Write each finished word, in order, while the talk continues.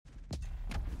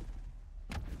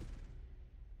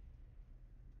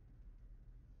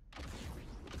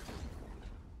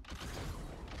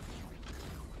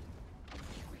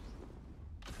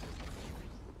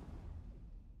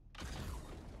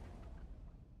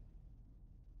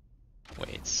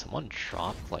Wait, someone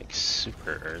dropped like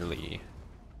super early.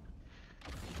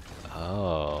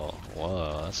 Oh,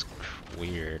 whoa, that's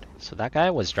weird. So that guy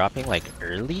was dropping like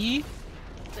early?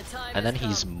 And then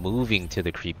he's moving to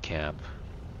the creep camp.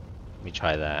 Let me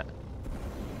try that.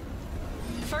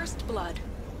 First blood.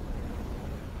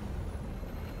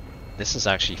 This is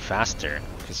actually faster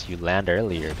because you land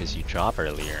earlier because you drop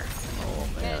earlier. Oh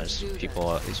man, there's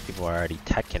people. These people are already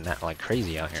teching that like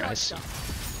crazy out here. I see.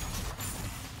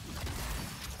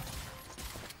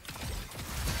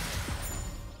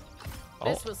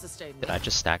 Oh, did I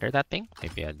just stagger that thing?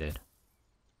 Maybe I did.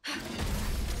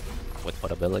 With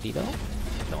what ability though?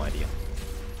 No idea.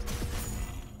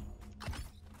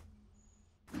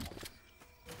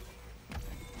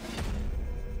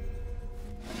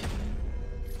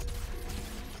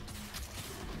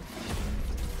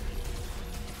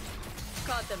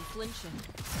 Caught them flinching.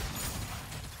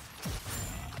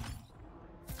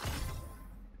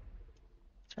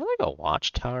 Is there like a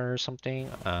watchtower or something?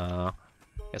 I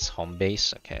guess home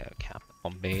base. Okay, cap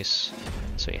home base.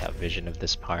 So you have vision of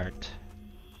this part.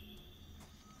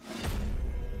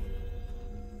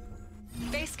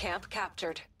 Base camp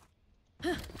captured.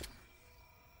 Powered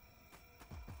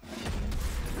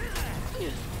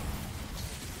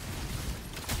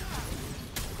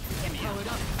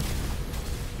up.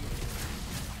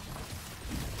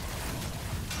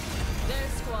 Their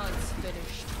squad's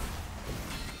finished.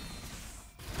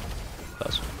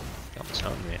 Close one. Almost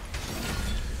on me.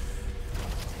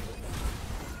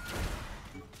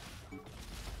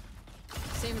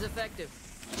 Seems effective.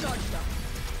 Charged up.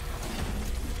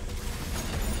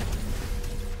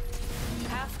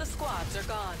 Half the squads are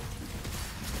gone.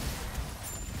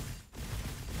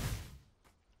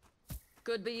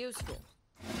 Could be useful.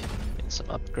 Get some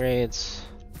upgrades.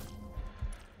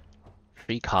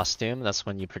 Tree costume, that's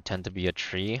when you pretend to be a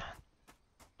tree.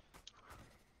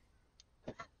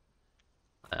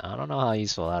 I don't know how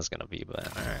useful that's gonna be, but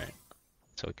alright.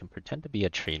 So we can pretend to be a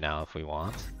tree now if we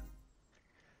want.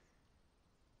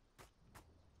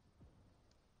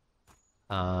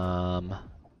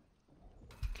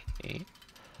 Okay.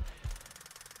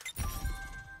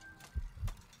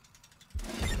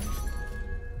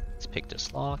 Let's pick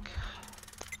this lock.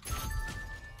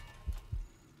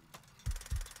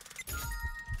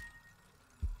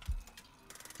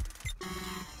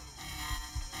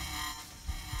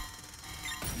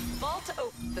 Vault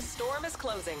open. The storm is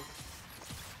closing.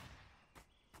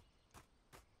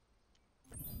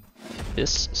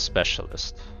 This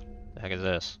specialist. The heck is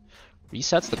this?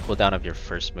 Resets the cooldown of your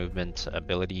first movement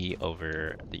ability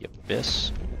over the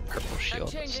abyss. Purple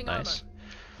shield, that's nice.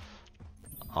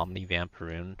 Omni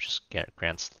Vampiroon just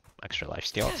grants extra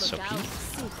lifesteal. It's so key.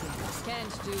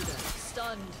 Can't do that.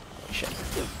 Stunned. Shit.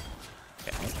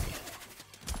 Okay.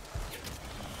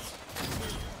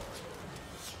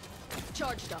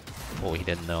 Charged up. Oh, he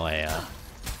didn't know I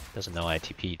doesn't know I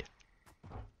TP'd.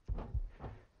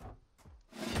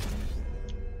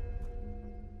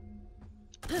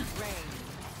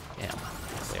 Yeah,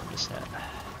 they missed that.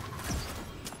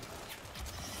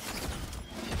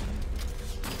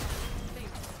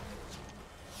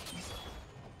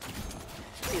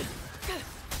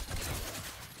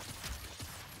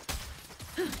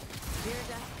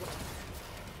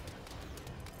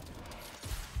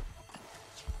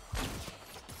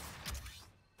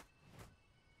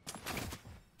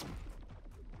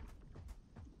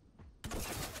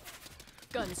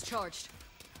 Guns charged.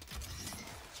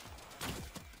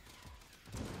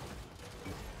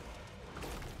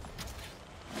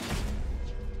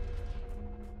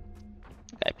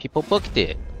 Okay, people booked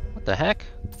it. What the heck?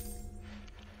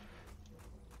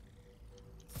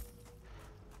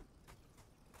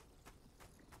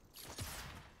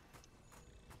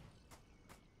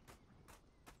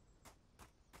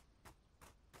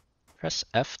 Press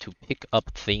F to pick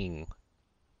up thing.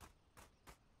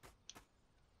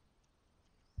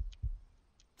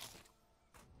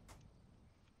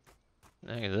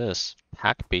 Look at this.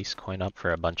 Pack base coin up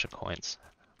for a bunch of coins.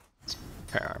 It's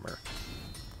pair armor.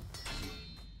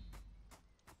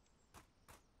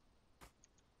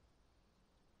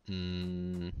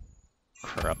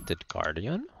 Corrupted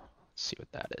Guardian? Let's see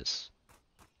what that is.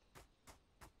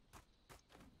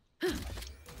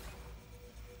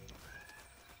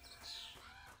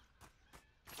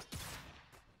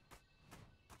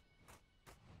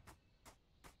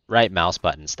 Right mouse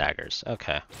button staggers.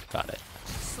 Okay, got it.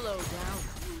 Slow down.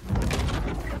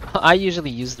 I usually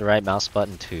use the right mouse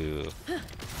button to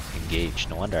engage.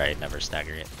 No wonder I never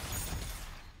stagger it.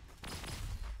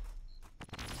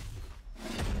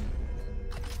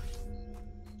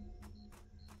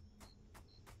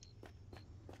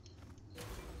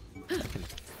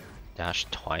 dash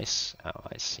twice? Oh,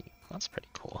 I see. That's pretty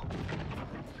cool.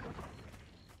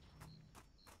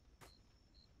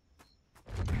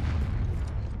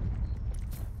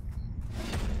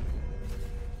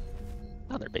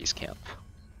 Another base camp.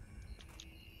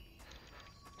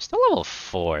 Still level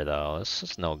 4 though. This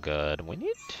is no good. We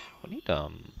need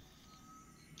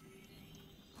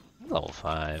level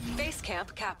 5. Base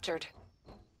camp captured.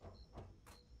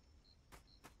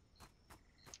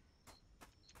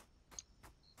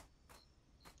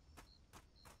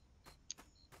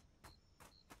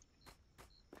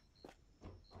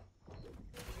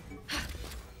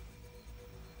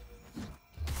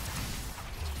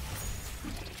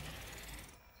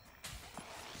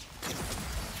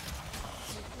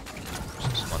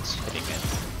 Someone's hitting it.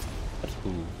 But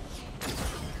who?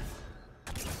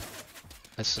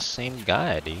 It's the same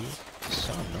guy, dude. It's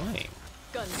so annoying.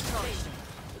 Guns charged.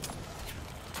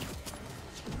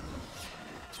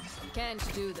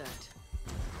 Can't do that.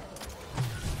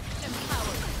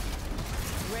 Empowered.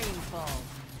 Rainfall.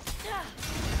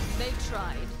 They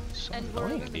tried So and were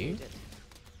annoying, dude. eliminated.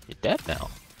 You're dead now.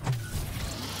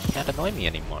 Can't annoy me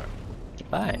anymore.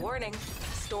 Bye. Warning.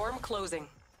 Storm closing.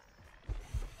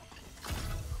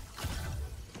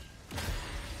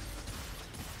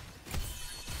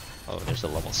 Oh, there's a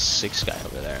level 6 guy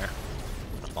over there.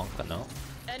 Bonka, no?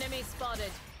 Enemy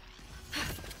spotted.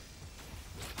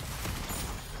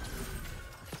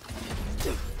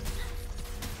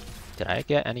 Did I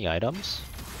get any items?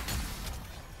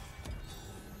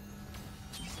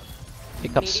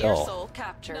 Pick up Meteor soul. soul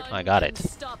captured. None I got can it.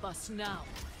 Stop us now.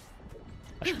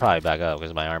 I should probably back up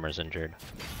because my armor's injured.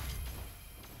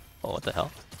 Oh, what the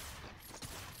hell?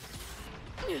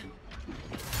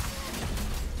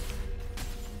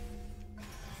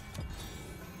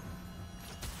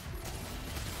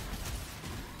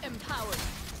 Empowered.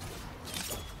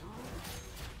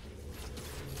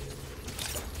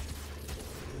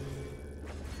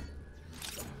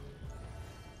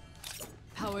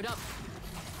 Powered up.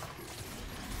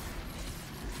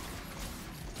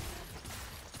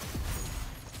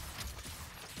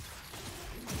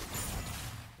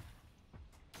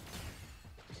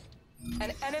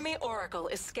 An enemy oracle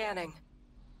is scanning.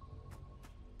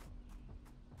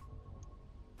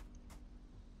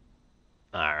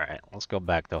 Alright, let's go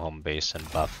back to home base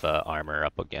and buff armor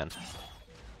up again.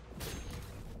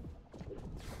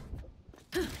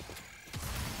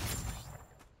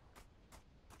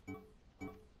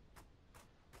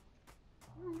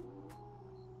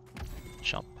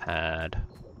 Jump pad.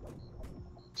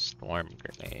 Storm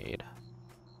grenade.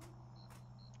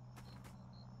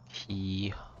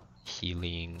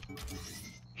 Healing.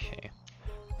 Okay.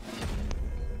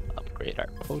 Upgrade our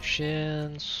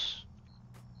potions.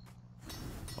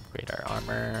 Upgrade our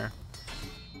armor.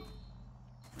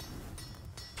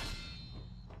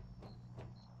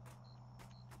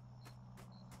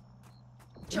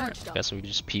 Charged up. Guess we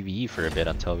just PvE for a bit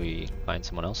until we find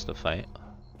someone else to fight.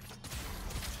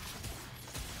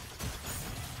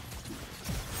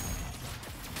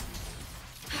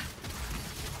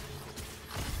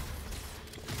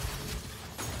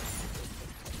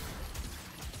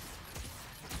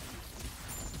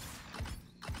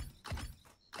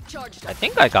 Charged I up.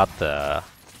 think I got the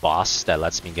boss that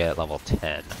lets me get level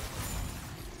 10.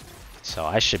 So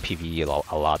I should PvE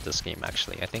a lot this game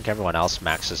actually. I think everyone else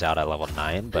maxes out at level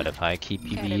 9, but if I keep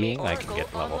Enemy PvEing I can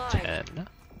get oracle level online. 10.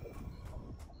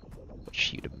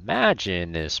 Which you'd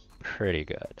imagine is pretty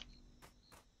good.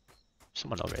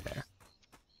 Someone over there.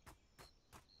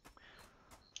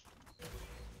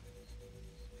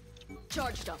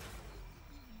 Charged up.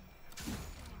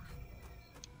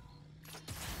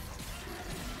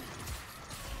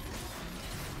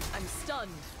 I'm stunned.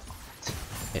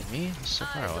 Hit me? So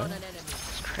far Eyes away. on an enemy.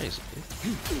 It's crazy,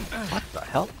 dude. What the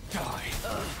hell?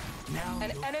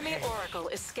 An enemy oracle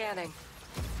is scanning.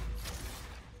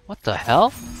 What the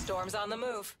hell? Storm's on the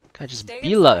move. Guy just Stay inside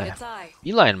beeline its eye.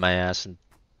 beeline my ass and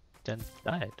then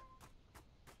died.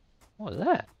 What was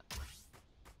that?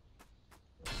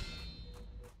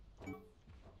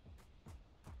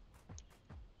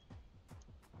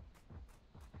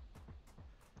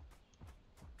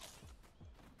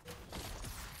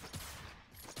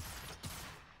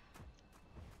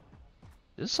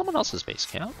 Is this someone else's base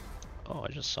camp? Oh,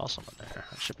 I just saw someone there.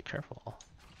 I should be careful.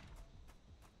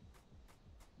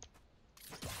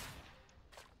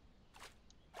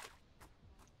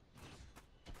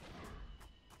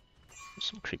 There's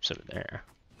some creeps over there.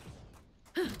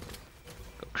 Go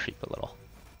creep a little.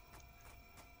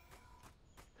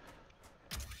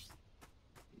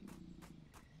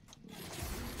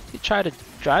 He tried to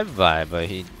drive by, but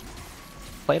he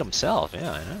played himself.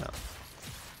 Yeah, I know.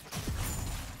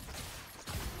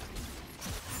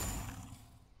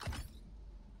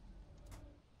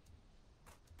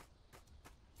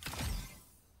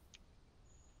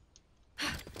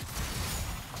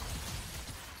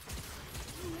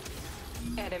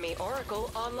 Enemy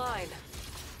Oracle online.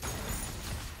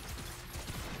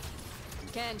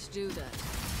 Can't do that.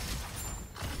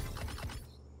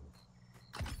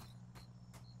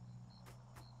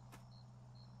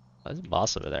 There's a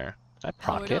boss over there. Can I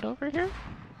proc it over here?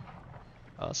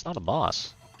 Oh, it's not a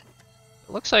boss.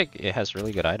 It looks like it has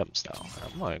really good items though.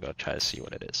 I'm gonna go try to see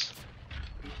what it is.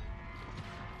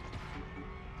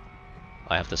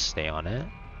 I have to stay on it.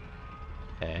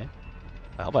 Okay.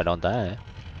 I hope I don't die.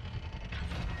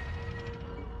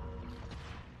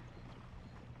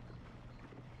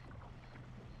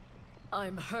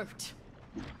 I'm hurt.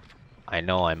 I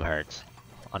know I'm hurt.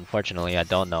 Unfortunately, I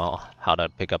don't know how to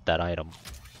pick up that item.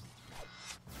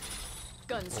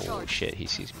 Guns Oh charged. shit, he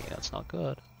sees me. That's not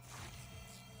good.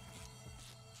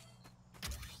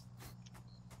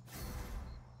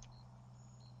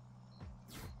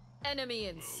 Enemy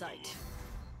in sight.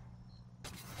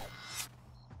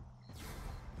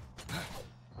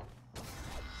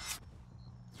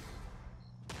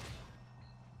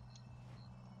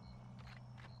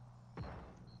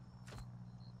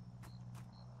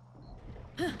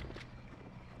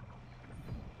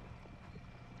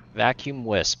 Vacuum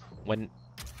wisp. When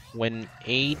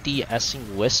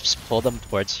ADSing wisps, pull them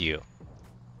towards you.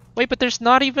 Wait, but there's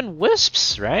not even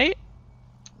wisps, right?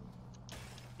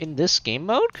 In this game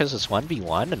mode, because it's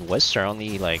 1v1 and wisps are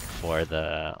only like for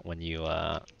the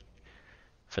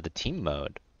for the team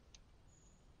mode.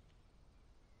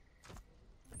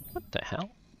 What the hell?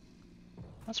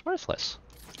 That's worthless.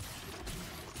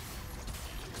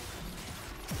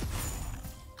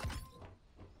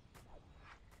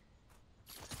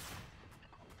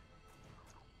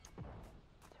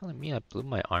 Telling me I blew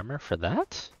my armor for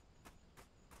that?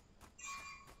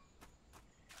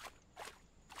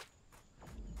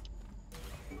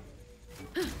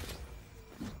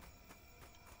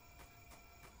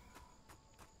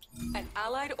 An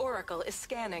allied Oracle is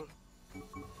scanning.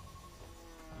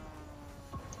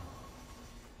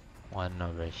 One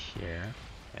over here.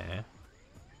 Okay.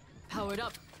 Powered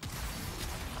up.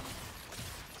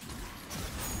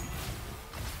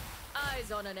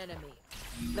 Eyes on an enemy.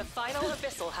 The final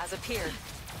abyssal has appeared.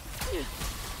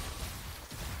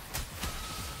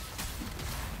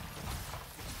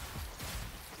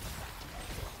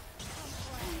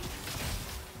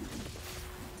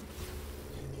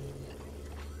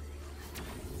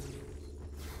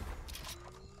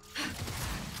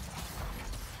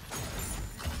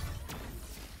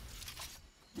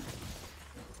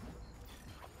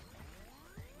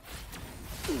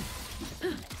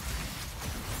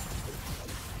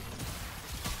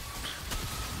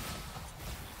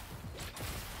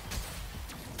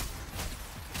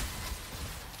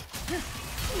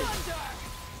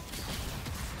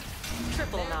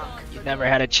 Triple knock. You never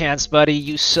had a chance, buddy.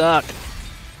 You suck.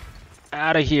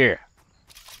 Out of here.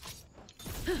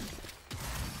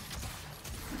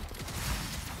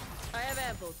 I have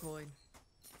ample coin.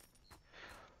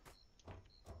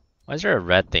 Why is there a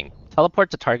red thing?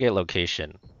 Teleport to target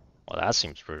location. Well, that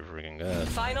seems pretty freaking good.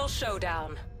 Final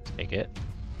showdown. Take it.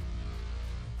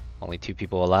 Only 2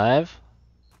 people alive.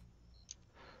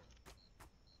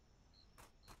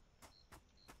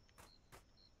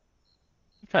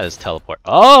 Try this teleport.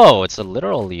 Oh, it's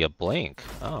literally a blink.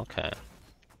 Oh, okay.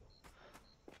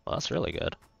 Well, that's really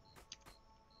good.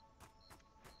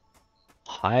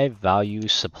 High value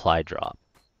supply drop.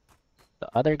 The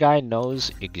other guy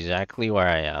knows exactly where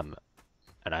I am,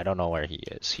 and I don't know where he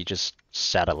is. He just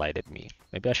satellited me.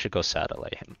 Maybe I should go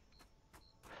satellite him.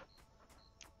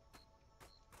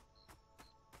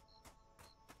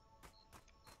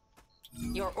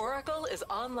 Your Oracle is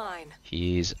online.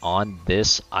 He's on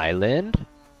this island?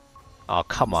 Oh,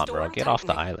 come on, bro. Storm Get off the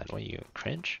tightening. island. What are you,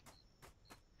 cringe?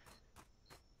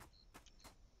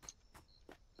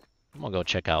 I'm gonna go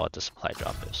check out what the supply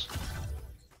drop is.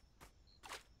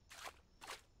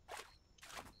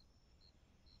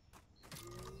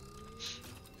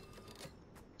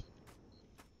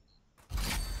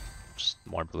 Just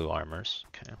more blue armors.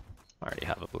 Okay. I already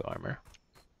have a blue armor.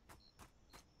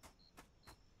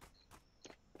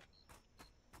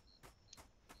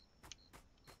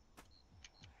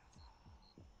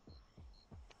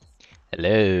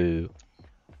 Hello.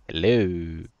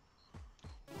 Hello.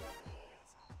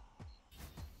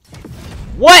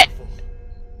 What?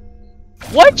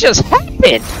 What just happened?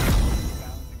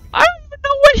 I don't even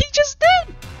know what he just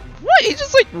did. What? He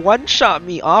just like one-shot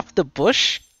me off the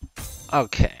bush?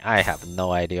 Okay, I have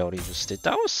no idea what he just did.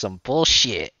 That was some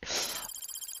bullshit.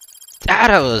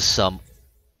 That was some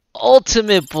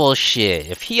ultimate bullshit.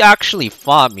 If he actually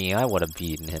fought me, I would have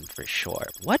beaten him for sure.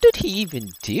 What did he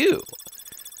even do?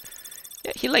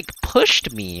 Yeah, he like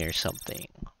pushed me or something.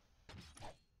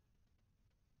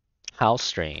 How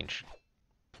strange.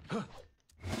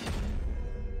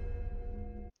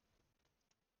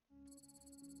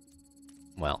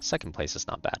 Well, second place is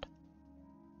not bad.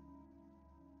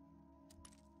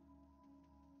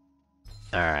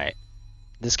 Alright.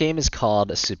 This game is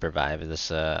called Supervive.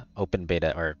 This open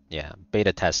beta, or yeah,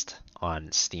 beta test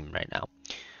on Steam right now.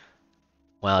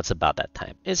 Well, it's about that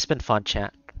time. It's been fun,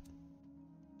 chat.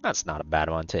 That's not a bad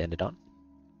one to end it on.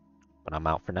 But I'm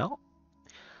out for now.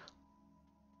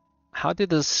 How did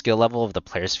the skill level of the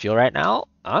players feel right now?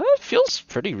 It feels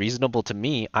pretty reasonable to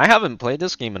me. I haven't played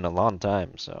this game in a long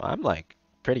time, so I'm like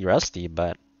pretty rusty,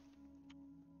 but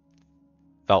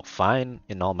felt fine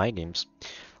in all my games.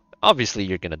 Obviously,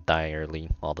 you're gonna die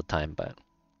early all the time, but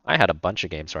I had a bunch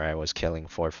of games where I was killing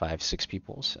 4, 5, 6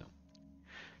 people, so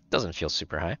it doesn't feel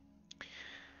super high.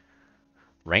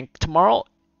 Rank tomorrow?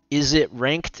 Is it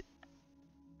ranked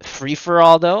free for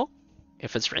all though?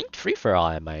 If it's ranked free for all,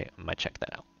 I might check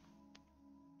that out.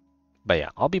 But yeah,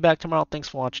 I'll be back tomorrow. Thanks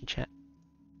for watching, chat.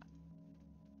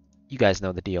 You guys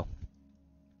know the deal.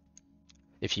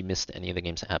 If you missed any of the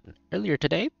games that happened earlier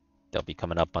today, they'll be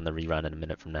coming up on the rerun in a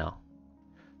minute from now.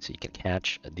 So you can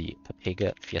catch the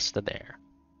Papega Fiesta there.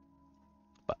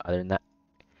 But other than that,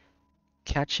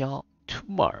 catch y'all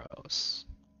tomorrow's.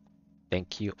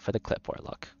 Thank you for the clip,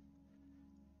 Warlock.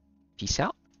 Peace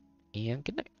out, and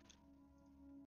good night.